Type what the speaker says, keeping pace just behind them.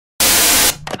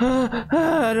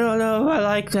I don't know if I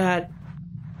like that.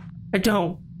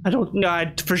 No,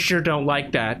 I for sure don't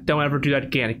like that. Don't ever do that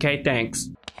again, okay? Thanks.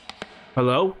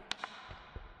 Hello?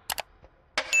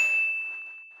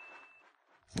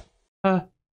 I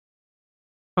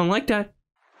don't like that.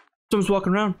 Someone's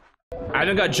walking around. I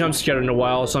haven't got jump scared in a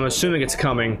while, so I'm assuming it's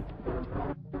coming.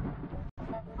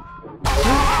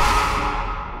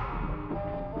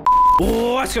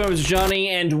 What's going on, it's Johnny,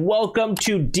 and welcome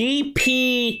to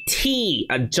dP.T.,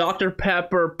 a Dr.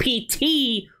 Pepper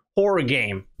PT horror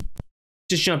game.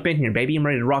 Just jump in here, baby. I'm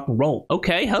ready to rock and roll.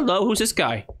 Okay, hello, who's this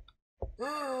guy? What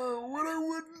I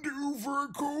wouldn't do for a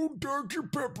cold Dr.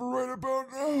 Pepper right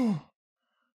about now.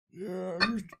 Yeah, I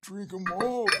used to drink them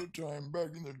all the time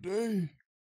back in the day.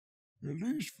 At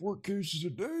least 4 cases a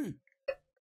day.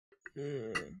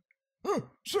 Yeah.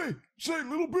 Say,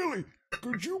 little Billy,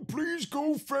 could you please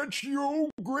go fetch your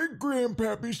old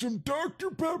great-grandpappy some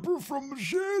Dr. Pepper from the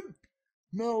shed?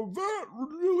 Now that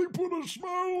would really put a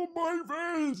smile on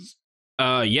my face.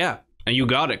 Yeah, and you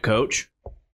got it, coach.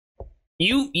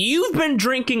 You've been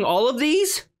drinking all of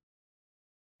these?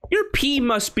 Your pee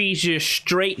must be just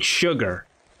straight sugar.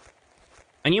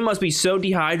 And you must be so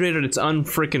dehydrated it's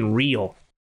unfreaking real.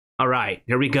 Alright,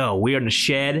 here we go. We're in the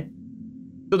shed.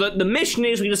 So the mission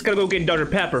is we just gotta go get Dr.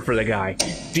 Pepper for the guy.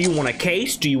 Do you want a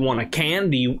case? Do you want a can?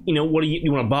 Do you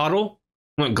want a bottle?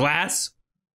 You want a glass?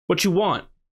 What you want?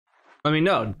 Let me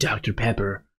know. Dr.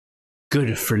 Pepper.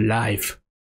 Good for life.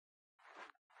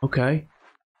 Okay.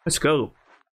 Let's go.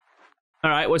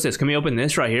 Alright, what's this? Can we open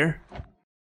this right here?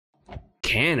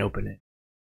 Can open it.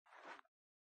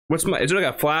 Is there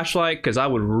like a flashlight? Because I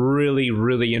would really,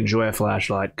 really enjoy a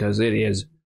flashlight. Because it is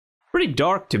pretty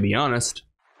dark, to be honest.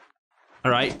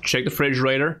 Alright, check the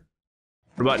refrigerator.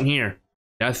 What about in here?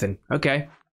 Nothing. Okay.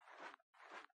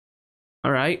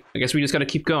 Alright, I guess we just gotta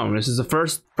keep going. This is the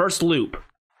first loop.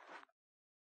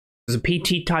 This is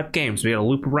a PT type game, so we gotta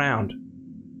loop around.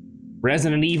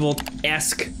 Resident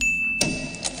Evil-esque.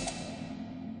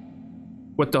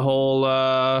 With the whole,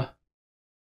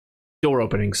 door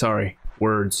opening, sorry.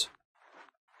 Words.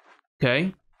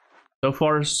 Okay. So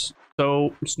far,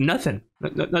 so it's nothing.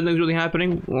 Nothing's really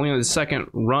happening. Only on the second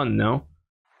run, though.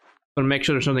 I'm gonna make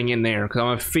sure there's something in there, because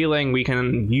I'm feeling we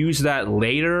can use that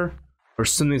later, or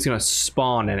something's gonna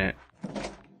spawn in it.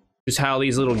 Just how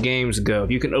these little games go.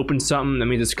 If you can open something, that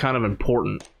means it's kind of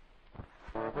important.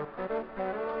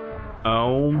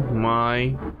 Oh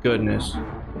my goodness.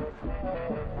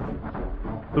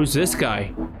 Who's this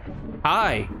guy?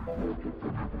 Hi.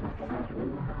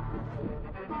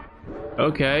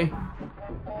 Okay.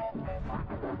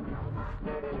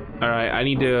 Alright, I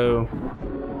need to...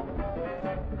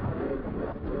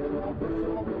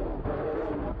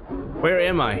 Where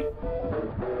am I?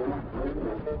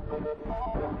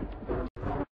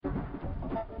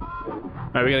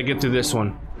 Alright, we gotta get through this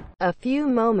one. A few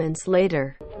moments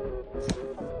later.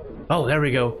 Oh, there we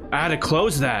go. I had to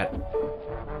close that.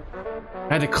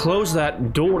 I had to close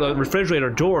that door, the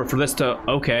refrigerator door, for this to...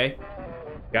 Okay.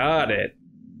 Got it.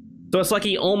 So it's like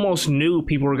he almost knew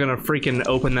people were gonna freaking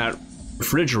open that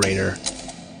refrigerator.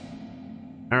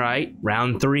 Alright,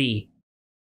 round 3.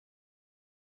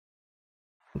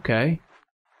 Okay.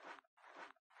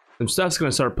 Some stuff's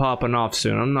gonna start popping off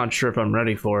soon. I'm not sure if I'm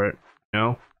ready for it.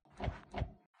 No?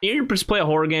 You just play a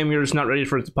horror game, you're just not ready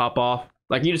for it to pop off.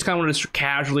 Like, you just kind of want to just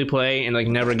casually play and, like,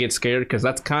 never get scared, because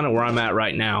that's kind of where I'm at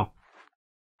right now.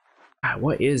 Ah,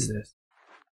 what is this?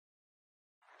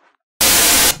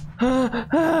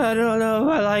 I don't know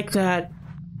if I like that.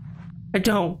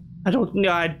 No,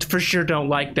 I for sure don't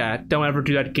like that. Don't ever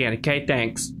do that again, okay?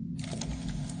 Thanks.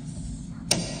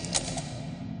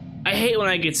 I hate when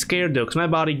I get scared, though, because my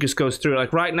body just goes through it.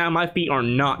 Like, right now, my feet are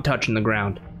not touching the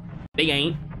ground. They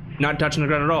ain't. Not touching the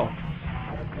ground at all.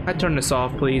 Can I turn this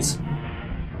off, please?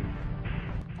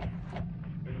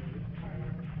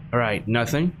 Alright,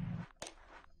 nothing.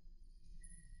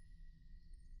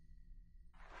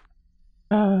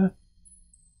 Are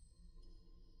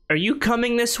you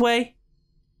coming this way?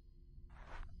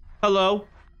 Hello?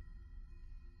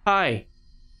 Hi.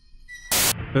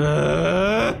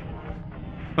 I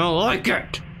don't like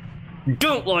it.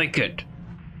 Don't like it.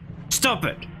 Stop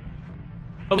it.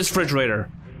 Oh, this refrigerator.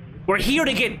 We're here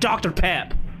to get Dr.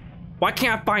 Pep. Why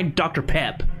can't I find Dr.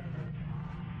 Pep?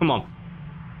 Come on.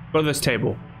 Go to this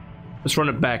table. Let's run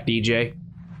it back, DJ.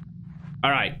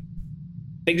 Alright.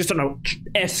 Things just starting to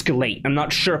escalate. I'm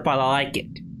not sure if I like it.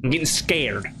 I'm getting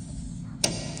scared.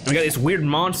 We got this weird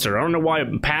monster. I don't know why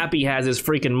Pappy has this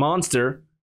freaking monster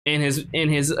in his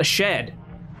shed.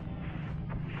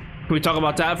 Can we talk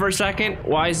about that for a second?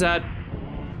 Why is it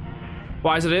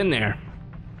in there?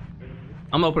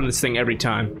 I'm opening this thing every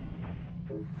time.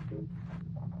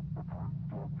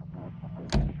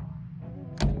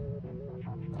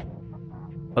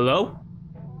 Hello?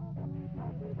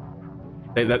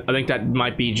 I think that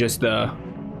might be just the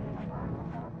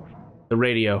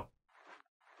radio.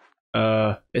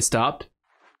 It stopped.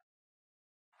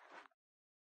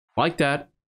 Like that.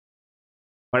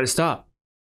 Why did it stop?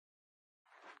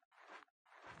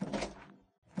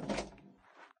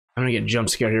 I'm gonna get jump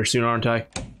scared here soon, aren't I?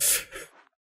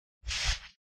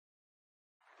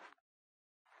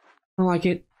 I don't like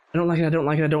it. I don't like it. I don't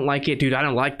like it. I don't like it. Dude, I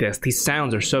don't like this. These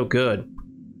sounds are so good.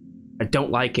 I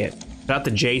don't like it. Not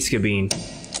the J Skibine.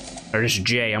 Or just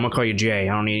Jay. I'm gonna call you Jay.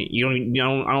 I don't need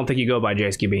I don't think you go by J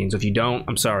Skibine. So if you don't,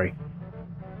 I'm sorry.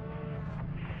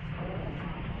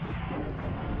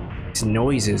 These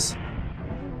noises.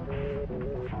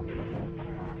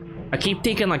 I keep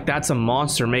thinking like that's a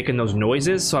monster making those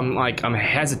noises, so I'm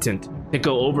hesitant to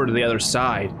go over to the other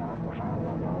side.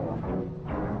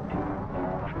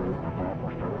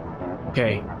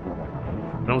 Okay.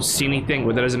 I don't see anything,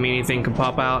 but that doesn't mean anything can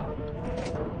pop out.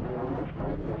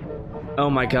 Oh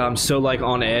my god, I'm so like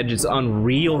on edge. It's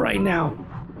unreal right now.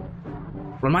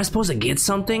 Am I supposed to get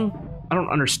something? I don't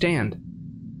understand.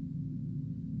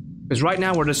 Because right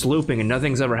now we're just looping and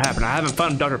nothing's ever happened. I haven't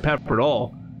found Dr. Pepper at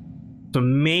all. So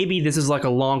maybe this is like a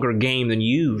longer game than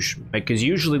usual. Because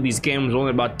usually these games are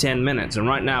only about 10 minutes. And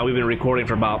right now we've been recording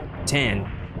for about 10.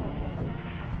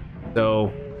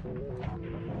 So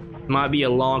it might be a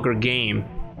longer game.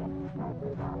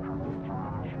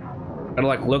 Gotta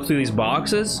like look through these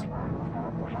boxes.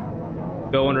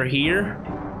 Go under here.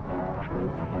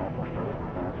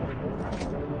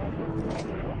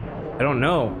 I don't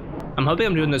know. I'm hoping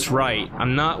I'm doing this right.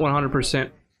 I'm not 100%.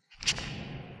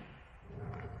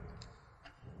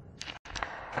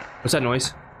 What's that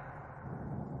noise?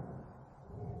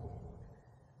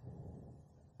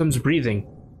 Someone's breathing.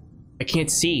 I can't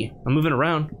see. I'm moving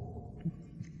around.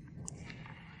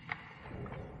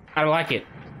 I don't like it.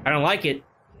 I don't like it.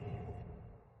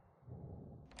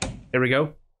 There we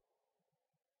go.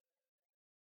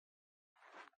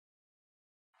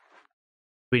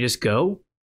 We just go?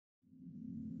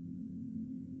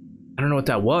 I don't know what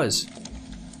that was.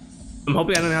 I'm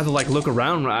hoping I don't have to like look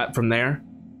around from there.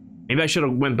 Maybe I should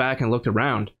have went back and looked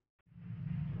around.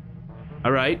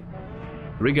 Alright.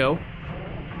 Here we go.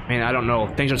 Man, I don't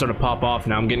know. Things are starting to pop off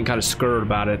now. I'm getting kind of scared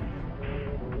about it.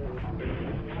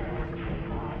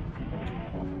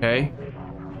 Okay.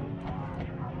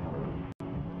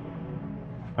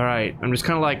 Alright. I'm just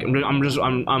kind of like...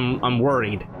 I'm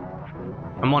worried.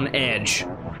 I'm on edge.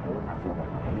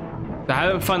 I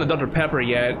haven't found the Dr. Pepper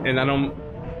yet, and I'm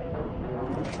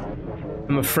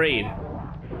afraid.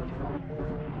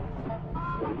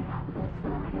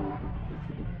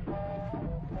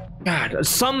 God,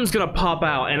 something's gonna pop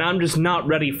out, and I'm just not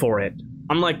ready for it.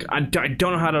 I'm like, I don't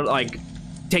know how to like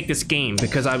take this game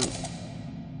because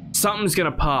something's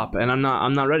gonna pop, and I'm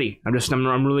not ready.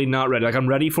 I'm really not ready. Like I'm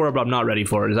ready for it, but I'm not ready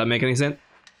for it. Does that make any sense?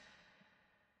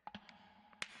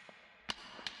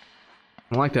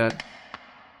 I don't like that.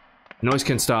 Noise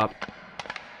can stop.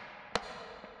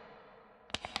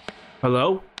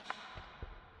 Hello?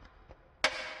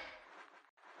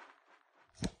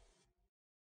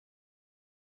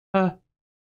 I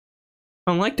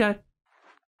don't like that.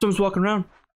 Someone's walking around.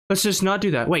 Let's just not do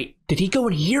that. Wait, did he go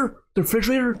in here? The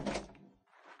refrigerator?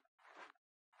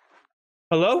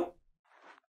 Hello?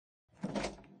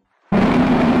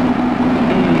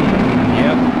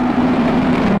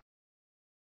 Yep.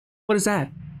 What is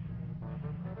that?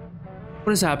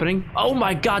 What is happening? Oh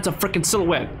my god, it's a freaking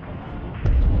silhouette.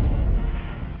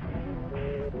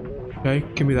 Okay,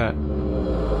 give me that.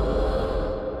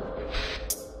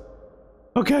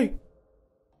 Okay.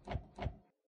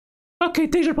 Okay,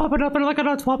 things are popping up and like I'm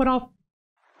not popping off.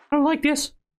 I don't like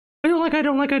this. I don't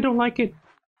like it.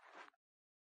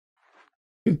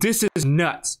 This is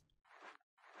nuts.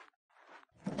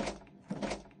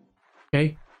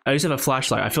 Okay, I just have a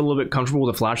flashlight. I feel a little bit comfortable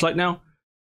with a flashlight now.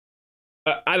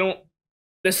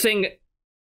 This thing,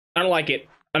 I don't like it.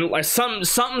 I don't like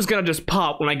something's gonna just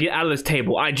pop when I get out of this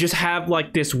table. I just have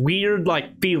like this weird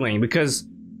like feeling because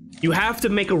you have to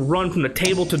make a run from the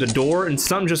table to the door and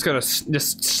something's just gonna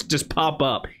just pop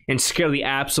up and scare the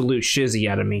absolute shizzy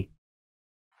out of me.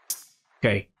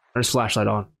 Okay, turn this flashlight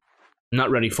on. I'm not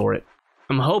ready for it.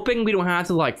 I'm hoping we don't have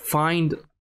to like find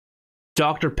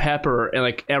Dr. Pepper and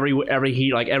like every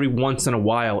once in a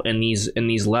while in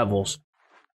these levels.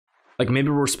 Like maybe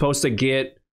we're supposed to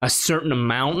get a certain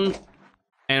amount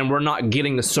and we're not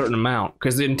getting the certain amount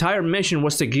because the entire mission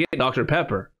was to get Dr.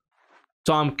 Pepper.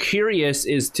 So I'm curious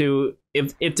as to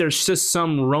if there's just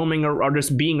some roaming or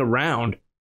just being around.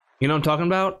 You know what I'm talking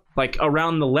about? Like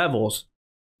around the levels.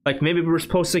 Like maybe we're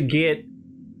supposed to get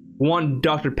one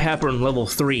Dr. Pepper in level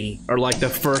 3, or like the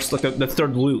first, like the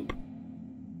third loop.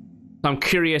 So I'm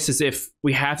curious as if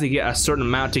we have to get a certain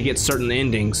amount to get certain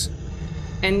endings.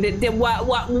 And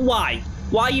why?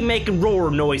 Why are you making roar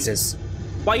noises?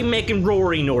 Why are you making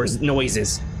roaring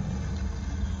noises?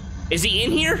 Is he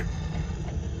in here?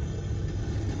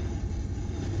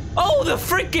 Oh, the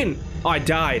freaking! Oh, I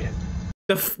died.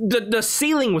 The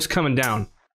ceiling was coming down.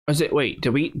 Was it? Wait,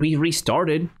 did we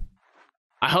restarted?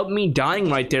 I hope me dying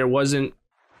right there wasn't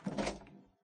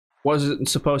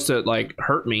supposed to like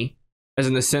hurt me, as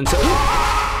in the sense of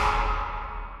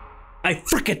I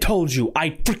freaking told you.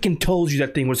 I freaking told you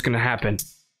that thing was gonna happen.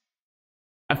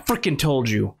 I freaking told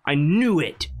you. I knew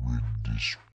it. Rid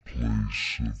this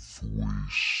place of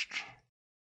waste.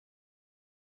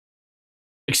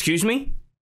 Excuse me?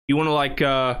 You wanna like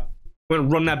wanna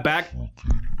run that back? Crooked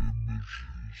images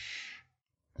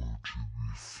are to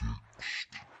be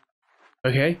fixed.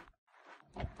 Okay.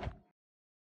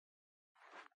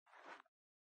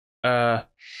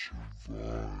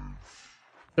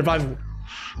 Survive.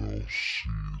 You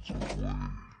shall see the way.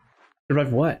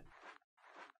 Survive what?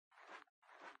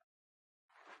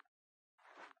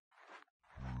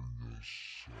 Bring us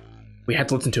silence, We have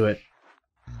to listen to it.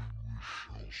 and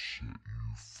we shall set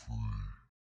you free.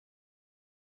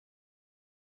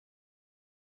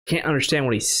 Can't understand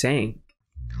what he's saying.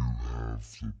 You have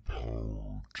the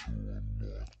power to unlock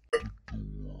the door, but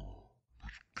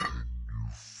can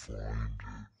you find it?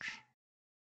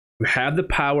 You have the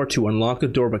power to unlock the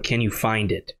door, but can you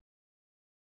find it?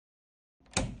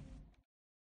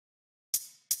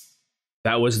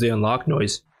 That was the unlock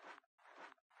noise.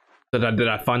 Did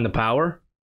I find the power?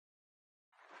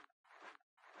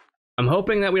 I'm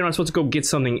hoping that we're not supposed to go get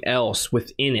something else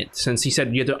within it, since he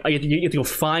said you have to go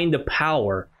find the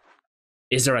power.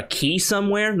 Is there a key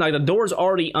somewhere? Like the door's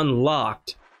already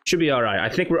unlocked. Should be all right. I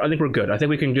think we're good. I think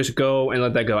we can just go and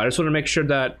let that go. I just want to make sure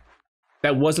that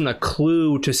that wasn't a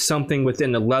clue to something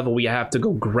within the level we have to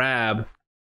go grab,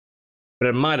 but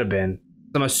it might have been.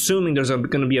 I'm assuming there's going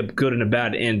to be a good and a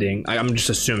bad ending. I'm just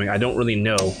assuming. I don't really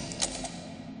know.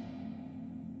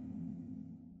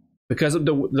 Because of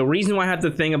the reason why I have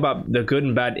to think about the good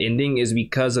and bad ending is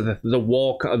because of the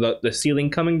wall, the ceiling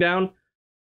coming down.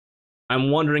 I'm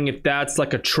wondering if that's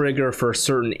like a trigger for a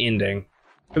certain ending.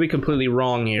 Could be completely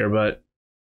wrong here, but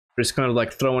just kind of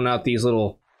like throwing out these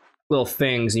little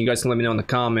things, and you guys can let me know in the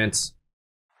comments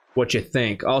what you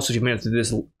think. Also, if you made it to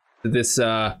this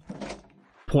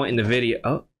point in the video.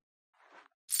 Oh,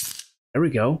 there we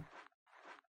go.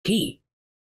 Key.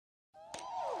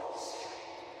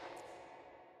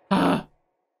 I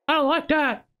don't like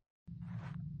that.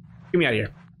 Get me out of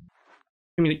here.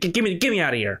 Get me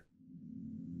out of here.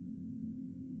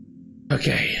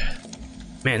 Okay.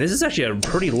 Man, this is actually a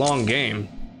pretty long game.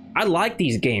 I like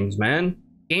these games, man.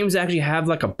 Games actually have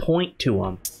like a point to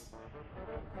them.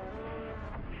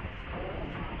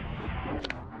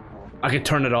 I can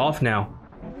turn it off now.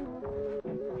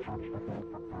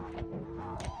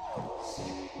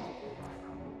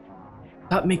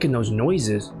 Stop making those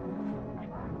noises.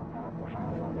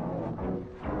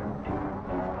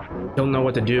 Don't know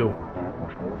what to do.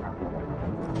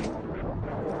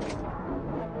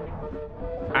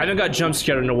 I haven't got jump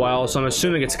scared in a while, so I'm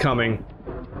assuming it's coming.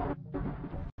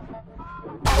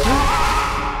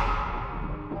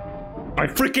 I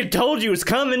freaking told you it's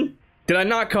coming! Did I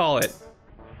not call it?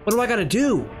 What do I gotta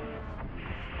do?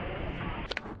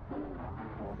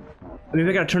 Maybe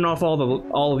I gotta turn off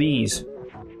all of these.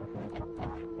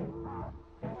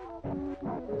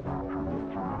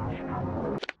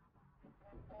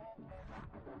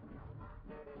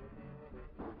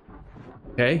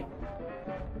 Okay.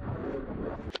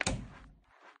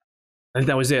 I think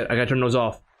that was it. I gotta turn those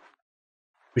off.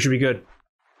 We should be good.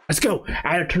 Let's go!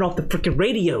 I gotta turn off the freaking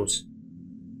radios.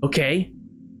 Okay.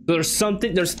 So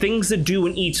there's things to do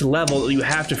in each level that you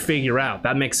have to figure out.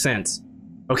 That makes sense.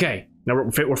 Okay. Now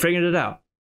we're figuring it out.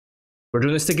 We're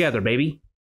doing this together, baby.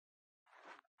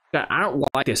 God, I don't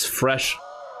like this fresh.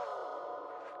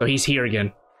 Oh, he's here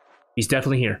again. He's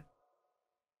definitely here.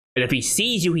 And if he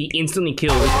sees you, he instantly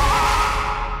kills you.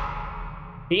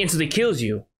 He instantly kills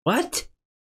you. What?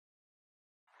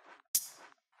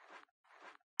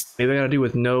 Maybe I gotta do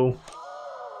with no.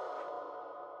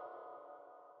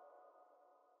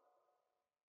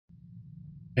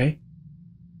 Okay.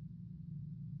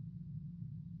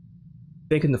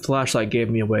 Thinking the flashlight gave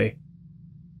me away,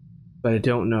 but I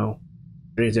don't know.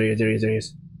 There he is, there he is, there he is, there he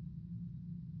is.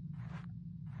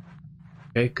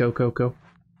 Okay, go.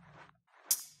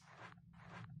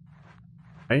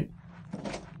 Right?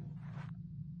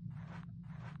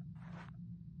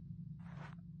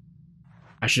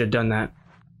 I should have done that.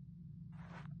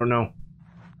 Or no?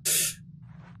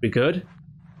 We good?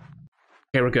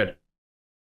 Okay, we're good.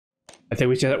 I think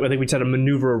we just had to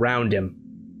maneuver around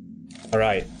him. All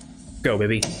right, go,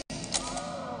 baby.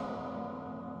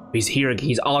 He's here.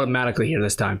 He's automatically here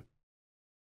this time.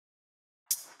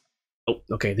 Oh,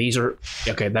 okay. These are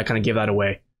okay. That kind of give that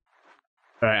away.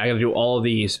 All right, I gotta do all of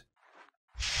these.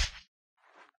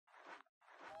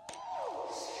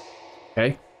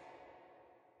 Okay.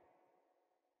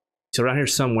 He's around here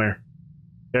somewhere.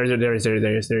 There he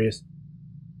is.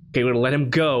 Okay, we're gonna let him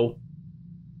go.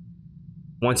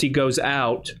 Once he goes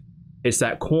out, it's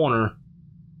that corner.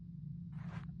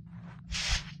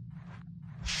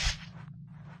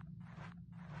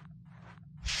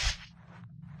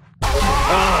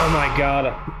 Oh my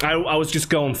god. I was just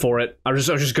going for it. I was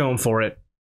just going for it.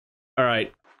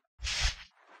 Alright.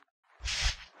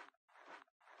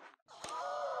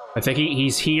 I think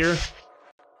he's here.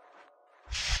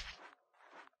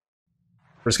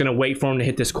 We're just gonna wait for him to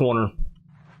hit this corner.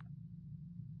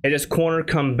 Hit this corner,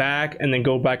 come back, and then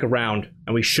go back around.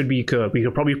 And we should be good. We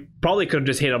could probably could have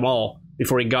just hit them all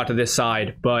before he got to this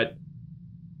side, but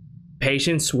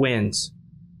patience wins.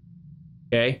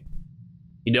 Okay?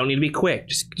 You don't need to be quick.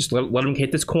 Just let him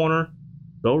hit this corner.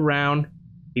 Go around.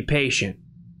 Be patient.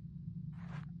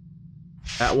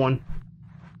 That one.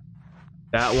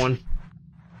 That one.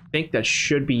 I think that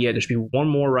should be it. There should be one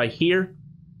more right here.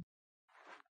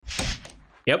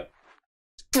 Yep.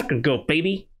 Fucking go,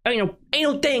 baby. Ain't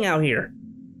no thing out here.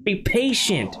 Be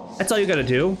patient. That's all you gotta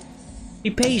do.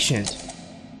 Be patient.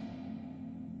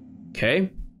 Okay.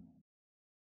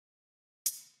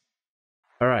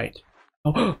 All right.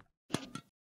 Oh,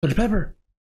 Dr. Pepper.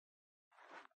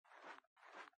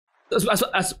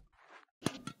 That's.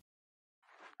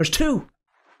 There's two.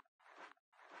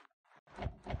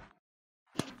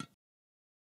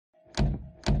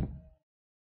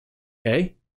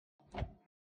 Okay.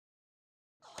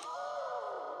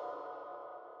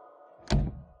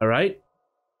 All right.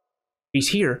 He's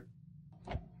here.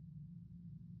 I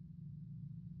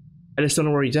just don't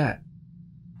know where he's at.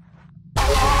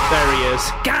 There he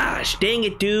is. Gosh, dang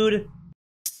it, dude.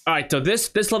 All right, so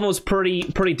this level is pretty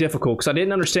difficult because I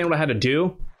didn't understand what I had to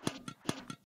do.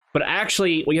 But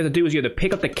actually, what you have to do is you have to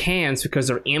pick up the cans because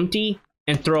they're empty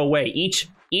and throw away. Each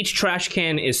trash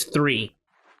can is 3.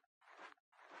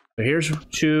 So here's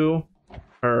 2,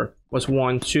 or what's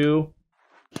 1, 2,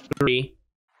 3.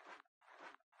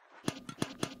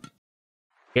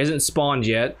 He hasn't spawned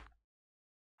yet.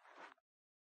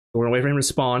 We're gonna wait for him to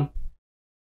spawn.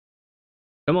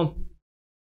 Come on.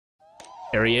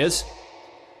 There he is.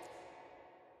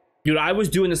 Dude, I was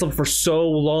doing this level for so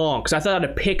long because I thought I had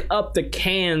to pick up the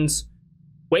cans,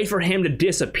 wait for him to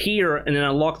disappear, and then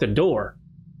unlock the door.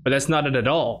 But that's not it at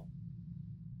all.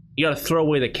 You gotta throw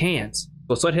away the cans. So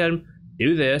let's let him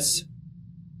do this.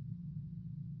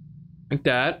 Like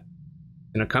that.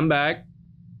 Gonna come back.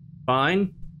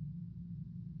 Fine.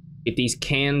 Get these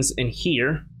cans in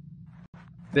here.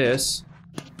 This.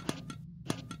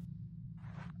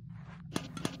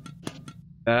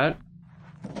 That.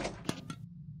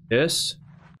 This.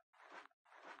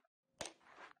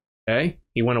 Okay,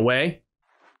 he went away.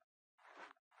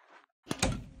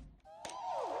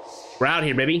 We're out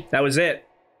here, baby. That was it.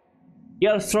 You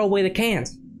gotta throw away the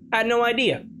cans. I had no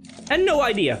idea. No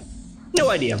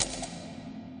idea.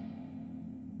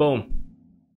 Boom.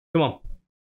 Come on.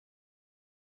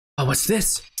 Oh, what's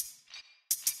this?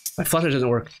 My flutter doesn't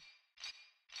work.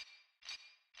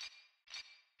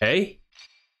 Hey?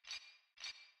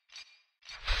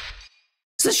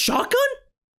 Is this a shotgun?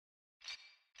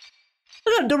 I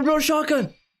got a double barrel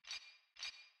shotgun.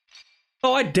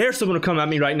 Oh, I dare someone to come at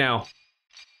me right now.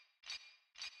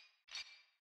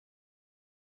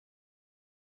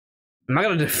 Am I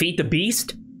gonna defeat the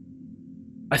beast?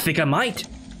 I think I might.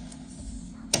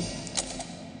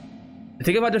 I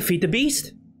think I might defeat the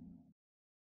beast.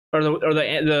 Or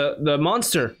the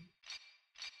monster.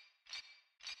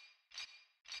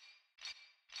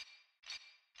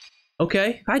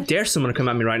 Okay, I dare someone to come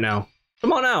at me right now.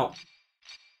 Come on out.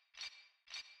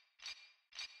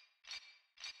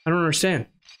 I don't understand.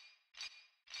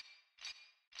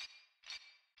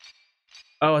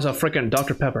 Oh, it's a freaking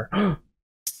Dr. Pepper. I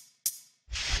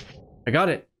got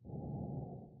it.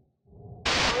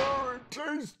 Oh, it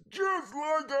tastes just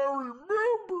like I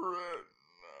remember it.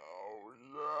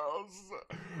 Oh, yes.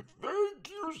 Thank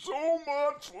you so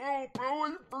much, little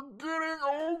Billy, for getting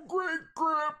old great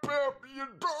Grandpappy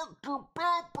and Dr.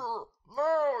 Pepper.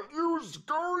 Now, you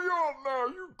scurry on now,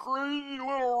 you crazy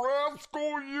little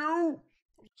rascal, you.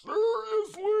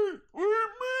 Seriously,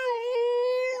 leave me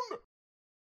alone.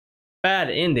 Bad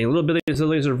ending. Little Billy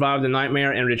Literally survived the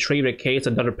nightmare and retrieved a case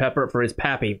of Dr. Pepper for his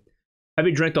Pappy.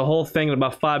 Pappy drank the whole thing in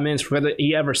about 5 minutes before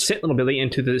he ever sent Little Billy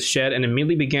into the shed and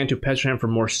immediately began to pester him for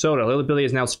more soda. Little Billy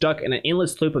is now stuck in an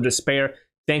endless loop of despair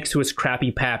thanks to his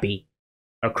crappy Pappy.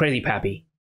 Or crazy Pappy.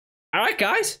 Alright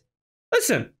guys,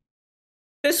 listen.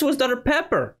 This was Dr.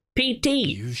 Pepper. PT.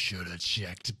 You should have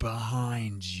checked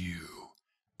behind you.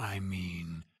 I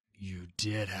mean, you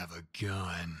did have a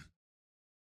gun.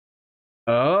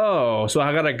 Oh, so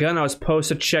I got a gun I was supposed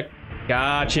to check.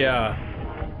 Gotcha.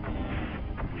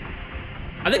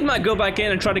 I think I might go back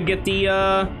in and try to get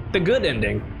the good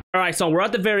ending. Alright, so we're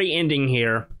at the very ending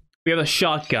here. We have a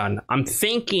shotgun. I'm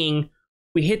thinking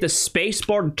we hit the space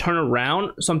bar to turn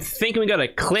around. So I'm thinking we gotta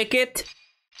click it.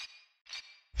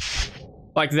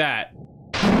 Like that.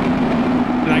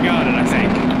 And I got it, I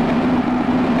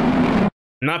think.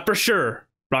 Not for sure,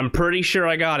 but I'm pretty sure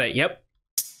I got it. Yep.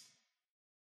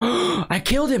 I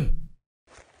killed him.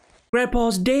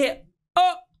 Grandpa's dead.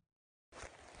 Oh.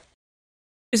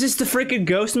 Is this the freaking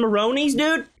Ghost Maronies,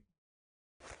 dude?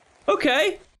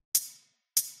 Okay.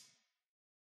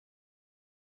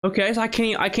 Okay, so I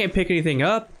can't pick anything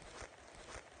up.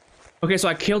 Okay, so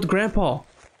I killed Grandpa.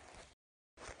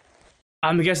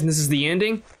 I'm guessing this is the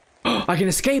ending. I can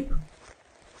escape.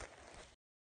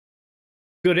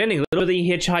 Good ending. Literally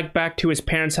hitchhiked back to his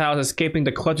parents' house, escaping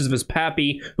the clutches of his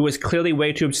Pappy, who was clearly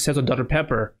way too obsessed with Dr.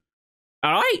 Pepper.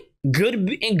 Alright, good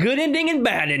ending and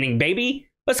bad ending, baby.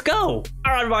 Let's go.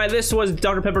 Alright, everybody, this was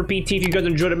Dr. Pepper PT. If you guys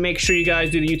enjoyed it, make sure you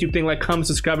guys do the YouTube thing, like, comment,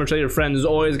 subscribe, and tell your friends. As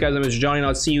always, guys, my name is Johnny, and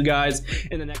I'll see you guys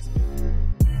in the next video.